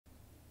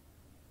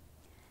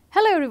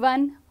Hello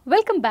everyone,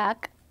 welcome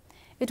back.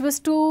 It was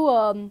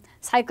too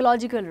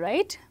psychological,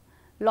 right?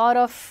 Lot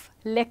of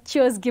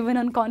lectures given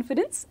on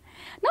confidence.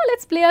 Now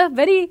let's play a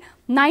very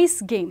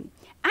nice game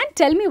and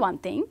tell me one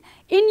thing.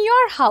 In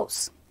your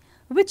house,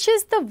 which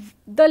is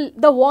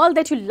the wall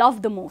that you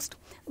love the most?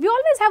 We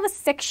always have a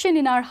section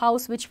in our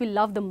house which we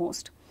love the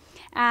most.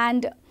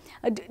 And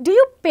do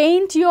you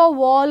paint your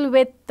wall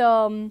with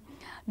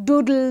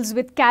doodles,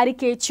 with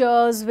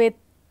caricatures, with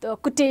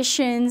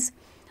quotations,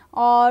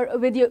 or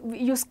with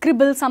you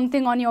scribble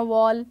something on your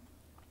wall?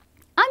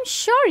 I'm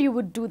sure you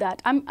would do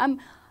that.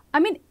 I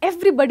mean,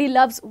 everybody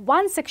loves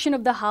one section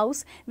of the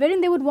house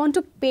wherein they would want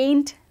to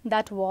paint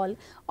that wall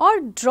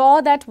or draw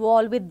that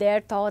wall with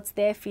their thoughts,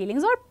 their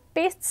feelings, or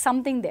paste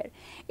something there.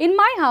 In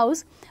my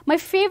house, my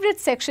favorite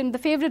section, the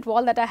favorite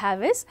wall that I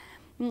have is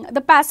the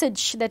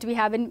passage that we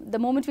have. In the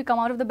moment we come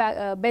out of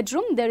the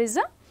bedroom, there is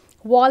a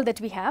wall that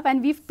we have,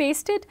 and we've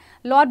pasted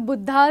Lord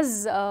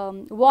Buddha's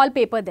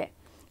wallpaper there.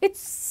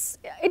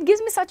 It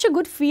gives me such a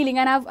good feeling,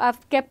 and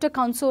I've kept a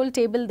console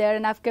table there,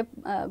 and I've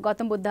kept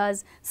Gautam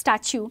Buddha's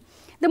statue.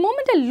 The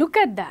moment I look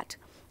at that,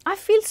 I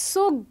feel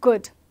so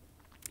good.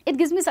 It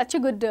gives me such a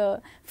good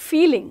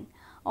feeling,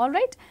 all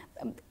right?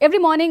 Every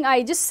morning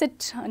I just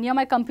sit near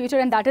my computer,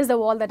 and that is the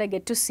wall that I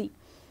get to see.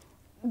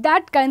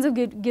 That kind of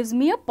gives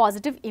me a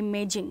positive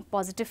imaging,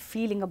 positive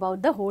feeling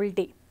about the whole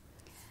day.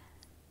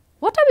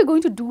 What are we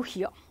going to do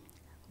here?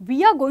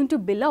 We are going to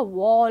build a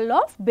wall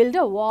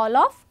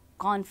of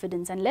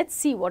confidence, and let's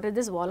see what is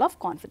this wall of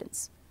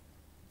confidence.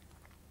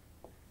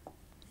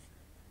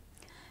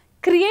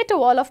 Create a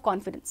wall of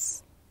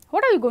confidence.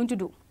 What are you going to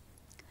do?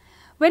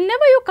 Whenever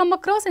you come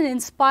across an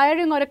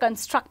inspiring or a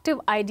constructive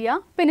idea,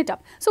 pin it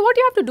up. So what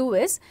you have to do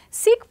is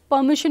seek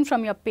permission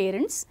from your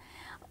parents.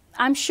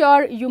 I'm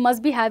sure you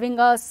must be having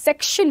a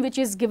section which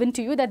is given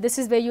to you that this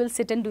is where you will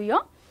sit and do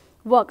your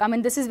work. I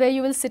mean, this is where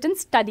you will sit and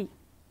study.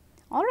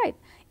 All right.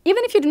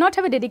 Even if you do not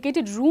have a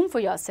dedicated room for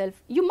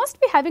yourself, you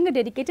must be having a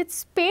dedicated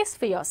space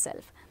for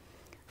yourself.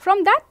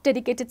 From that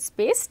dedicated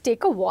space,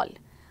 take a wall.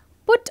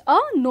 Put a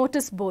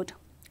notice board.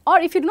 Or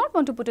if you do not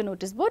want to put a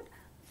notice board,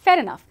 fair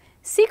enough.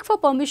 Seek for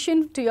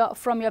permission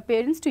from your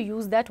parents to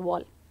use that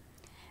wall.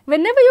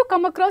 Whenever you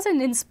come across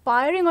an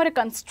inspiring or a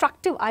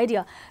constructive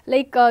idea,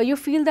 like you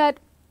feel that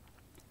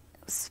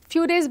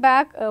few days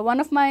back, one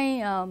of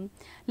my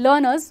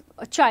learners,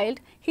 a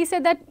child, he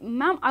said that,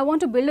 "Ma'am, I want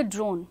to build a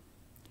drone."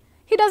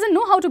 He doesn't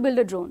know how to build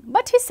a drone,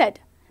 but he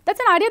said, that's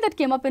an idea that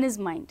came up in his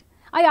mind.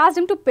 I asked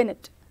him to pin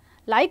it.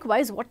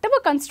 Likewise, whatever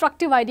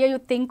constructive idea you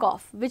think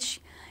of,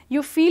 which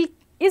you feel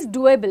is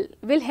doable,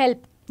 will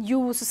help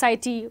you,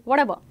 society,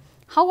 whatever.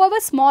 However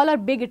small or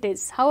big it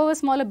is, however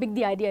small or big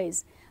the idea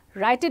is,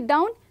 write it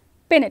down,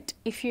 pin it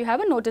if you have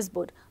a notice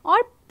board, or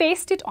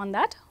paste it on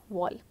that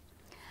wall.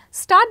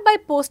 Start by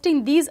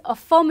posting these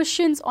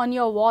affirmations on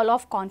your wall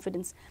of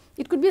confidence.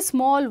 It could be a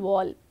small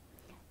wall.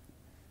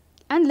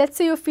 And let's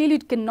say you feel you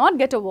cannot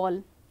get a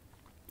wall.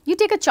 You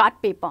take a chart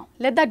paper,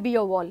 let that be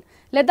your wall.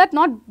 Let that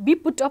not be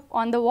put up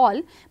on the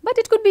wall, but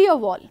it could be your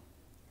wall.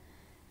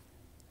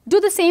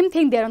 Do the same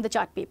thing there on the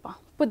chart paper.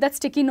 Put that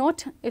sticky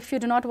note. If you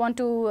do not want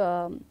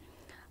to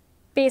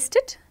paste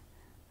it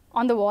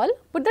on the wall,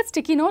 put that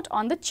sticky note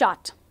on the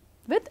chart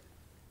with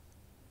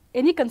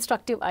any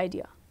constructive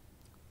idea.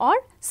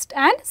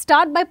 And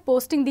start by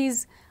posting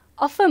these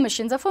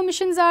affirmations.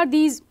 Affirmations are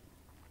these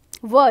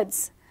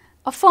words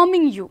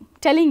affirming you,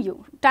 telling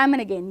you time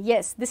and again,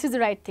 yes, this is the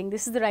right thing,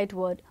 this is the right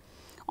word.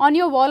 On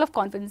your wall of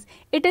confidence,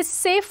 it is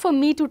safe for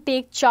me to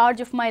take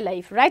charge of my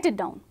life. Write it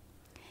down.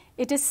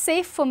 It is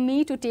safe for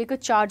me to take a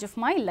charge of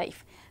my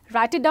life.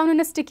 Write it down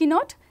in a sticky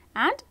note,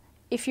 and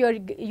if you are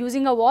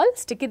using a wall,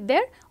 stick it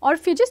there, or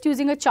if you are just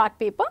using a chart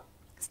paper,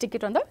 stick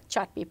it on the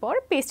chart paper or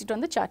paste it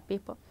on the chart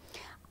paper.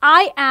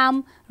 I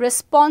am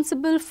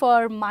responsible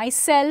for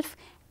myself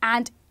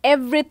and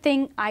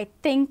everything I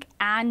think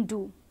and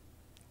do.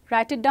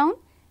 Write it down,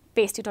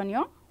 paste it on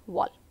your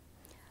wall.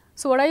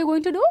 So what are you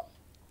going to do?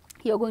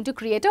 You are going to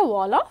create a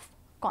wall of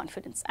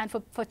confidence. And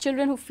for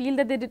children who feel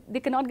that they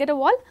cannot get a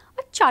wall,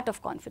 a chart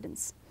of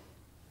confidence.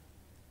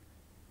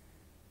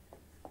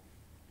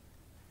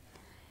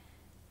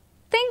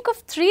 Think of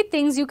 3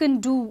 things you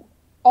can do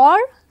or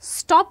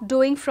stop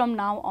doing from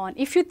now on.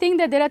 If you think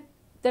that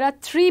there are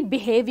 3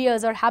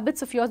 behaviors or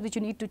habits of yours which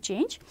you need to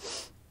change,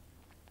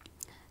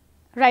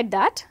 write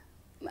that,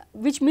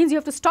 which means you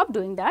have to stop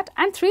doing that,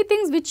 and 3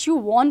 things which you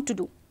want to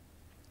do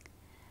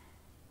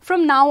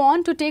from now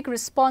on to take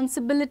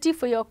responsibility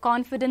for your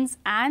confidence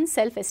and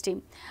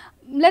self-esteem.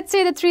 Let's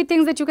say the 3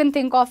 things that you can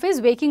think of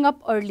is waking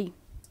up early,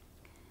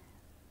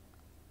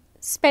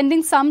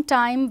 spending some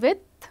time with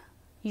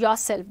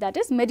yourself, that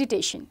is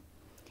meditation,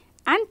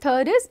 and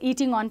third is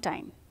eating on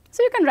time.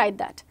 So you can write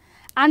that,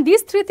 and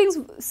these 3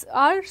 things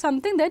are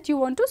something that you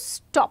want to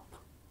stop.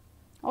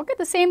 Okay,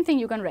 the same thing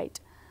you can write.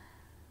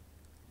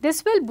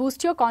 This will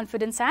boost your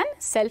confidence and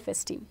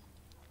self-esteem.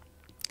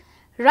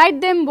 Write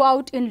them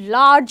out in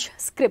large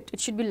script. It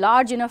should be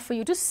large enough for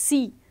you to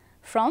see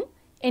from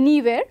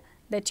anywhere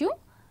that you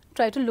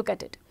try to look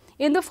at it.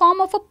 In the form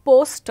of a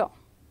poster.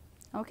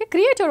 Okay,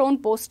 create your own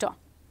poster.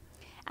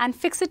 and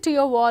fix it to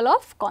your wall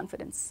of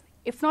confidence.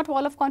 If not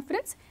wall of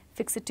confidence,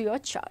 fix it to your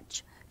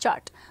chart.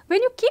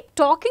 When you keep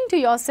talking to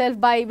yourself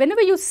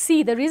whenever you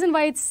see, the reason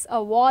why it's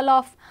a wall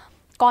of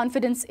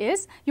confidence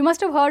is, you must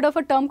have heard of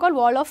a term called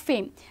wall of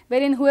fame,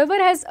 wherein whoever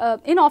has,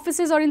 in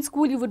offices or in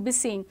school you would be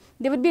seeing,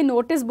 there would be a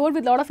notice board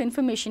with a lot of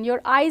information.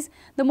 Your eyes,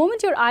 the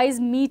moment your eyes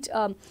meet,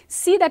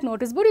 see that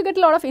notice board, you get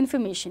a lot of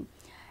information.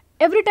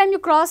 Every time you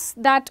cross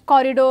that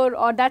corridor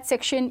or that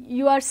section,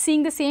 you are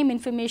seeing the same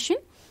information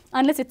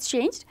unless it's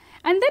changed,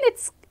 and then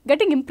it's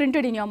getting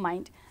imprinted in your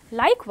mind.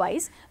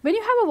 Likewise, when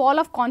you have a wall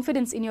of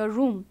confidence in your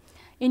room,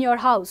 in your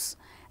house,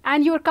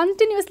 and you are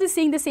continuously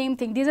seeing the same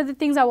thing, these are the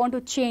things I want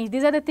to change,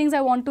 these are the things I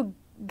want to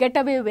get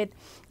away with,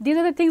 these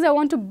are the things I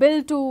want to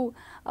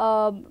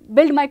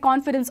build my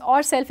confidence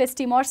or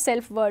self-esteem or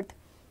self-worth,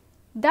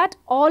 that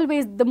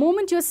always, the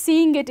moment you're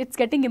seeing it, it's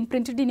getting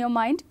imprinted in your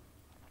mind.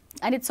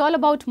 And it's all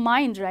about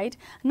mind, right?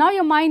 Now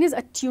your mind is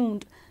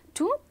attuned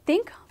to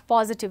think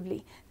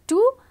positively,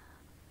 to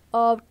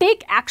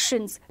take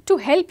actions, to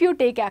help you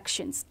take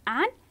actions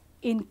and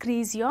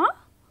increase your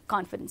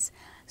confidence.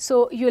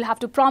 So you'll have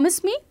to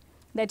promise me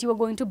that you are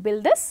going to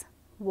build this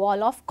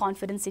wall of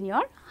confidence in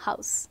your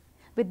house.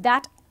 With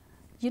that,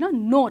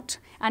 note,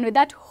 and with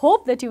that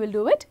hope that you will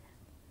do it,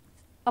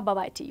 a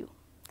bye-bye to you.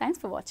 Thanks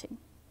for watching.